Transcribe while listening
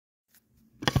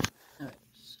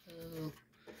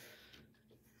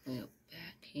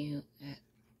here at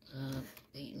the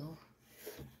beetle.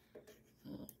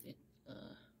 Get the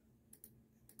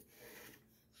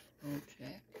flow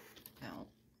jack out.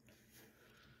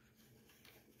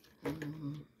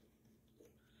 Probably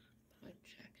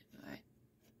check it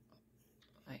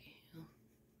right here.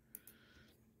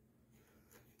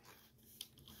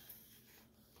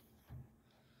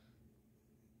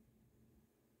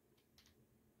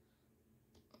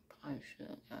 Probably should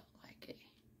have got like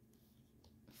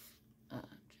a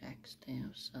jack stand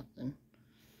or something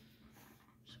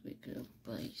so we could have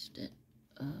placed it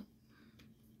up.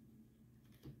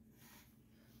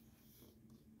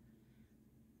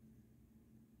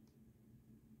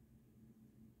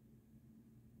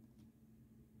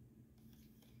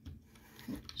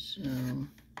 So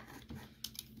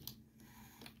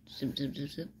zip zip zip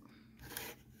zip.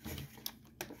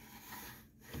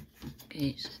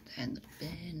 Okay, set that in the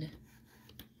bed.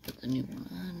 Put the new one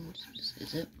on, zip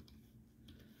zip,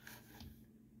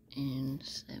 and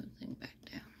set everything back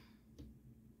down.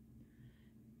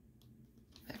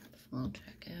 Back the flow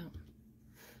jack out.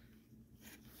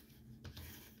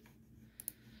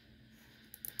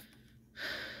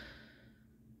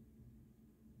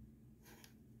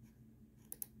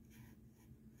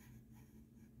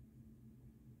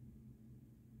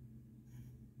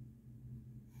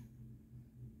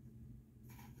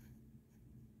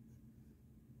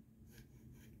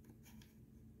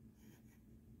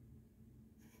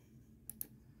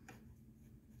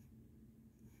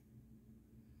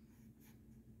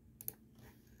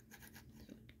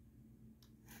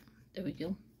 There we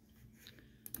go.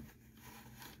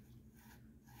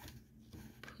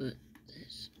 Put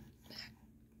this back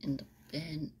in the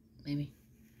bed, maybe.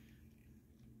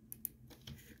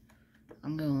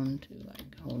 I'm going to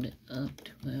like hold it up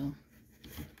to where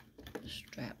the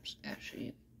straps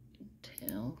actually can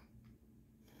tell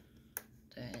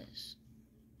that is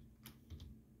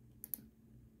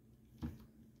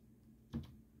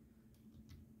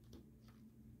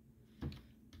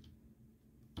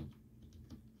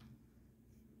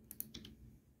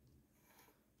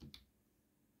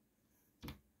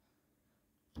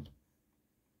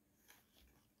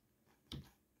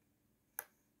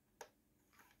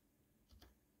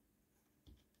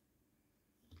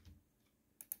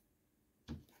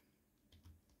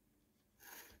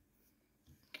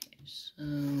so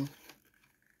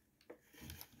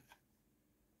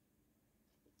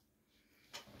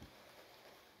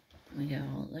we got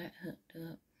all that hooked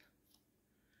up.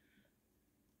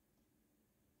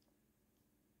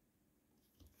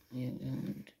 We're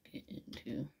going to get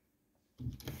into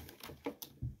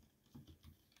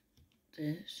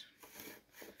this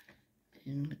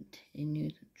and continue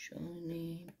the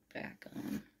journey back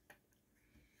on.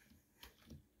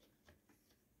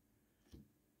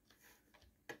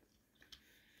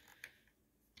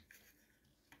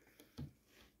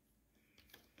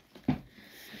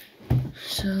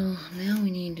 So now we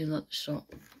need to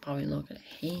probably look at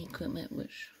hay equipment,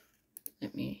 which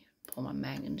let me pull my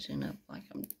magazine up like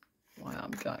while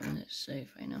I'm driving it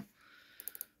safe right now.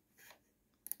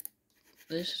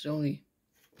 This is only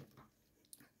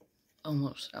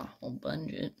almost our whole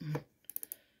budget, and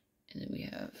then we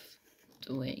have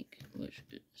the wake, which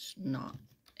is not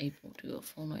able to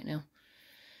afford right now.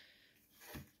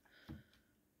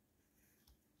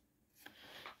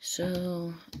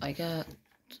 So I got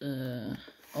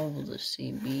all the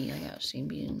CB. I got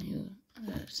CB in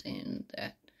here saying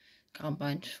that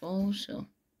combine's full, so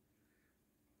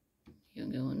you're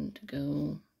going to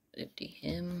go empty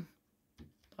him.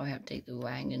 Probably have to take the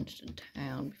wagons to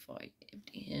town before I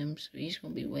empty him, so he's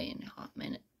gonna be waiting a hot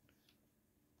minute.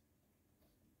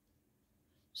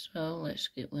 So let's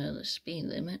get with the speed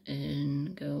limit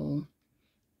and go,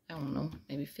 I don't know,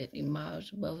 maybe 50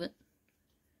 miles above it.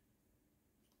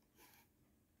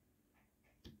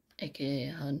 AKA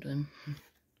 100.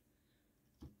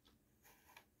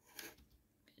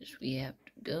 Because we have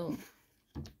to go.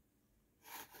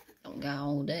 Don't got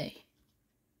all day.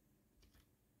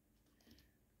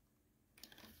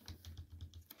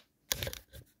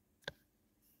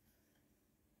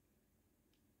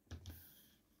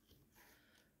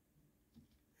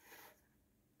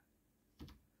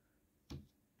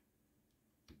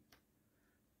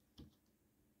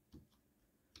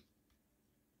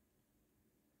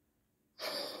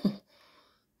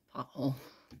 Pothole.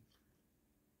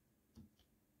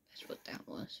 That's what that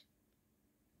was.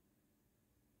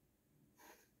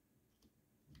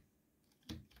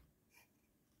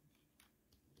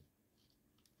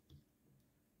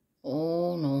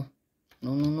 Oh no.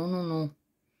 No, no, no, no, no.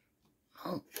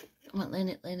 Oh, come on, land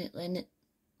it, land it, land it.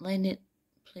 Land it,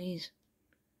 please.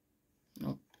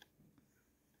 Nope.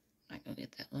 Not might go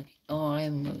get that lucky. Oh, I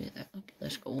am gonna get that lucky.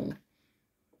 Let's go.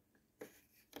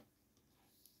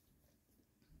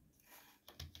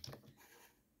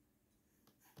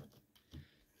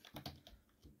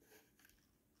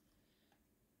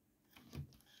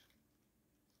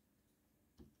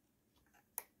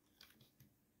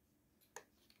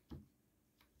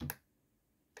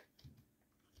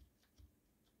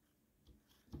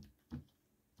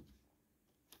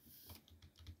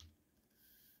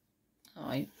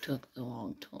 I took the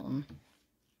wrong turn.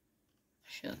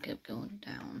 Should have kept going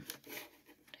down.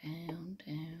 Down,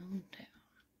 down,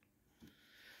 down.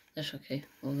 That's okay.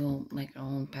 We'll go make our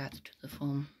own path to the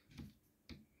farm.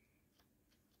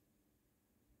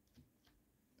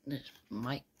 This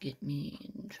might get me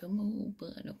in trouble,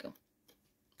 but I don't care.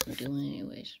 I'll do it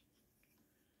anyways.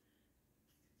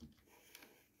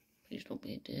 Please don't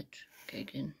be a ditch. Okay,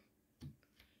 good.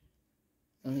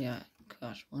 We got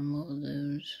across one more of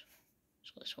those.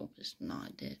 So let's hope it's not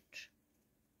a ditch.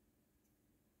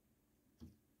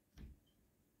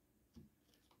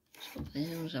 So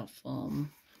there's our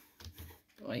farm.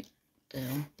 Right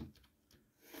there.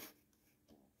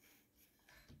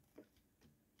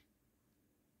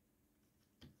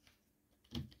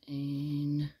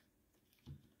 And we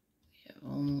have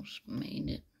almost made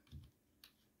it.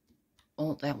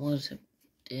 Oh, that was a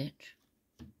ditch.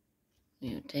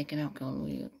 We were taking out corn,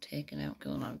 we were taking out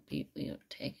corn, our people, we were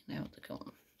taking out the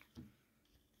corn.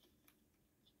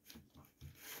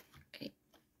 Okay.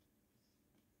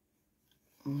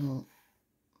 We'll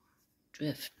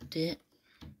drift it.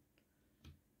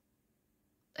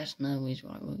 That's another reason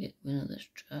why we'll get rid of this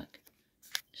truck.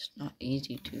 It's not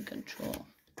easy to control.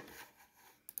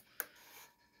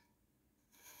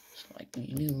 So like when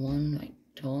you do one like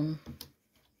turn,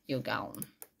 you're gone.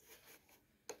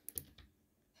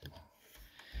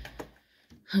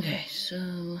 Okay,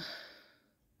 so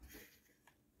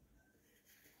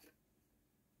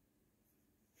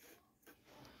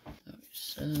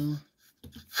oh,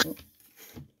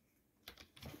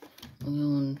 we're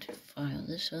going to fire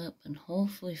this up and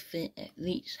hopefully fit at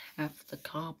least half the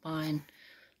combine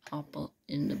hopper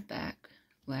in the back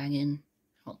wagon.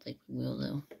 I don't think we will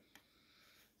though.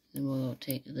 Then we'll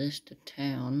take this to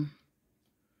town,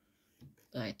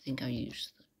 but I think I'll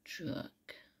use the truck.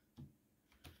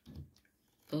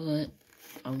 But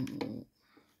I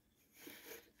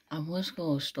was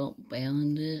going to start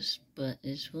baling this, but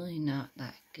it's really not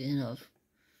that good of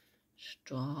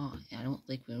straw. I don't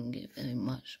think we're going to get very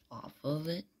much off of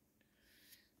it.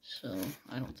 So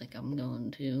I don't think I'm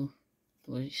going to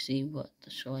really see what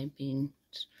the soybeans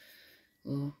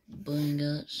will bring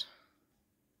us.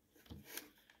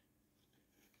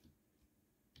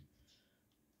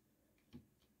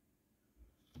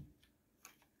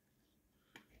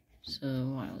 So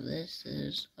while this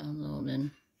is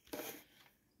unloading,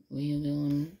 we are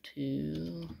going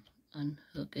to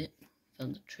unhook it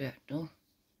from the tractor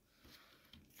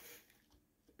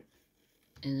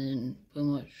and then pretty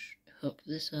much hook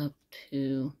this up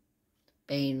to the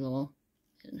baler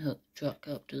and hook the truck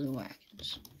up to the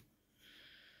wagons.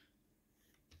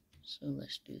 So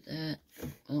let's do that.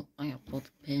 Oh, I gotta pull the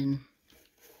pin.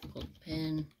 Pull the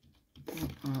pin.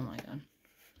 Oh my god.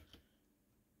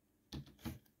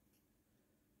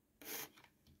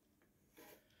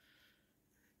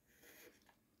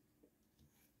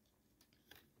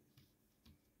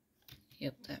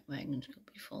 Yep, that wagon's gonna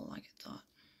be full like I thought.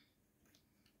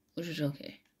 Which is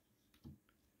okay.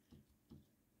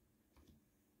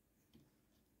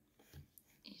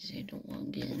 He said don't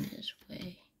want to get in his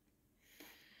way.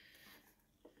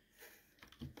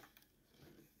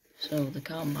 So the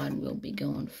combine will be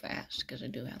going fast because I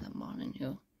do have them on in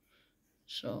here.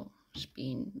 So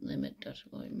speed limit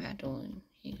doesn't really matter and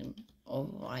you can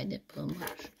override it pretty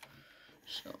much.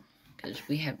 So, because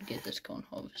we have to get this corn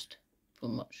harvest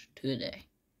pretty much today.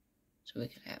 So we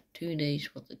could have 2 days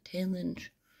for the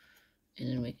tillage and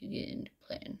then we could get into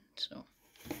planting. So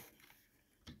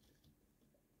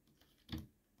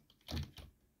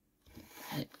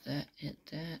hit that, hit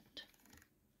that.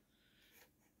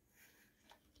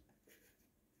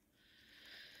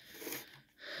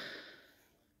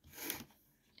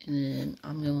 And then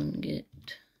I'm going to get,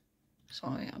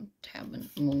 I'm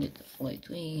going to get the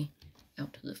 43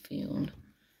 out to the field.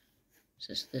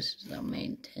 Since this is our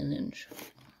main 10-inch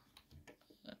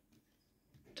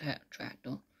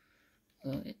tractor,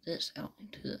 we'll get this out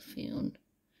into the field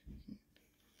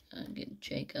and get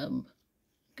Jacob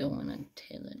going on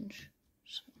tillage.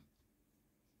 So,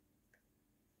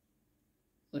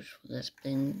 which for this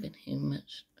big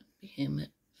behemoth,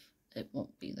 it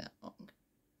won't be that long.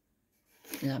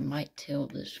 And I might till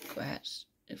this grass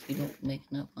if we don't make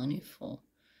enough money for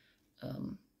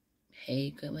hay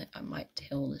equipment. I might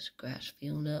till this grass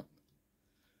field up,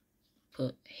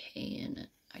 put hay in it.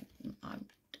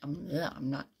 I'm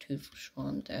not too sure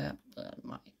on that, but I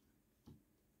might.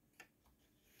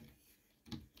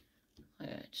 I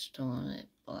got stone it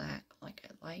black like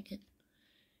I like it.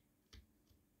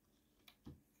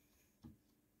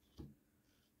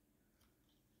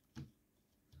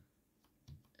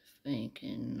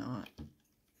 Thinking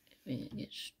if we can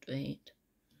get straight.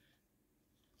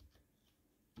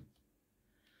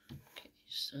 Okay,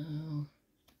 so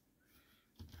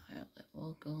that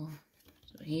will go.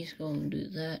 So he's going to do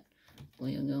that.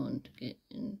 We are going to get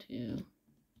into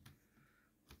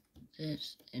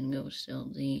this and go sell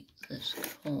this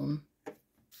cone.